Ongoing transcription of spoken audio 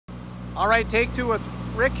All right, take two with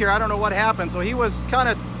Rick here. I don't know what happened. So he was kind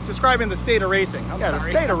of describing the state of racing. I'm sorry. The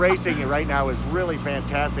state of racing right now is really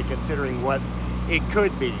fantastic considering what it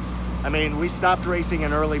could be. I mean, we stopped racing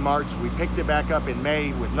in early March. We picked it back up in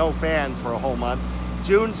May with no fans for a whole month.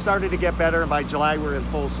 June started to get better, and by July we're in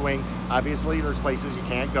full swing. Obviously, there's places you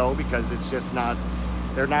can't go because it's just not,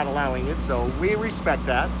 they're not allowing it, so we respect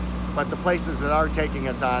that. But the places that are taking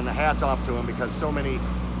us on, hats off to them, because so many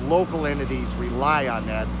local entities rely on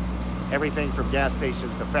that. Everything from gas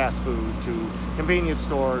stations to fast food to convenience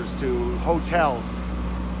stores to hotels.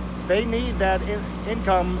 They need that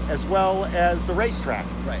income as well as the racetrack.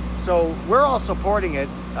 Right. So we're all supporting it.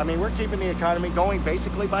 I mean, we're keeping the economy going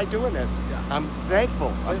basically by doing this. Yeah. I'm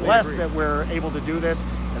thankful. I'm blessed that we're able to do this.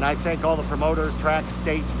 And I thank all the promoters, tracks,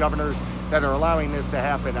 states, governors that are allowing this to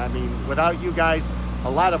happen. I mean, without you guys,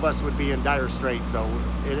 a lot of us would be in dire straits. So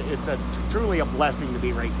it's truly a blessing to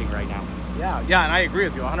be racing right now. Yeah, and I agree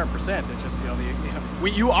with you 100%. It's just,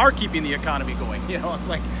 you are keeping the economy going. It's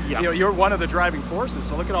like, you're one of the driving forces.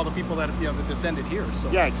 So look at all the people that, that descended here. So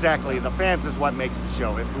yeah, exactly. The fans is what makes the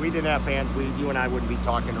show. If we didn't have fans, you and I wouldn't be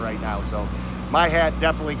talking right now. So my hat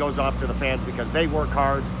definitely goes off to the fans because they work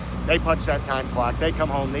hard. They punch that time clock. They come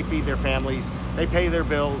home, they feed their families, they pay their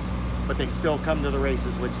bills, but they still come to the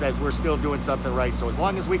races, which says we're still doing something right. So as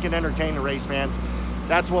long as we can entertain the race fans,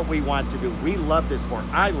 that's what we want to do. We love this sport.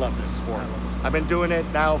 I love this sport. I've been doing it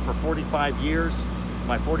now for 45 years. It's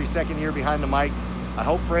my 42nd year behind the mic. I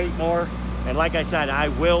hope for 8 more. And like I said, I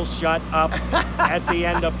will shut up at the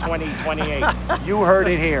end of 2028. You heard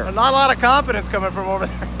it here. Not a lot of confidence coming from over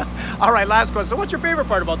there. All right, last question. So what's your favorite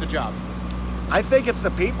part about the job? I think it's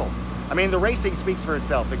the people. I mean, the racing speaks for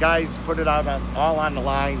itself. The guys put it out all on the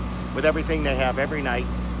line with everything they have every night,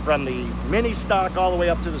 from the mini stock all the way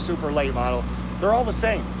up to the super late model. They're all the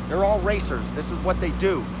same. They're all racers. This is what they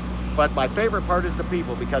do. But my favorite part is the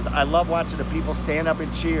people, because I love watching the people stand up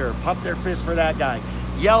and cheer, pump their fist for that guy,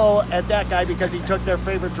 yell at that guy because he took their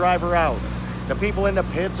favorite driver out. The people in the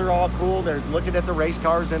pits are all cool. They're looking at the race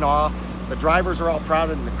cars in awe. The drivers are all proud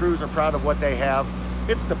and the crews are proud of what they have.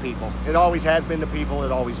 It's the people. It always has been the people.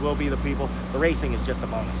 It always will be the people. The racing is just a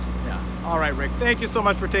bonus. Yeah. All right, Rick. Thank you so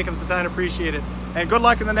much for taking some time. Appreciate it. And good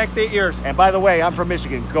luck in the next 8 years. And by the way, I'm from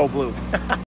Michigan. Go Blue.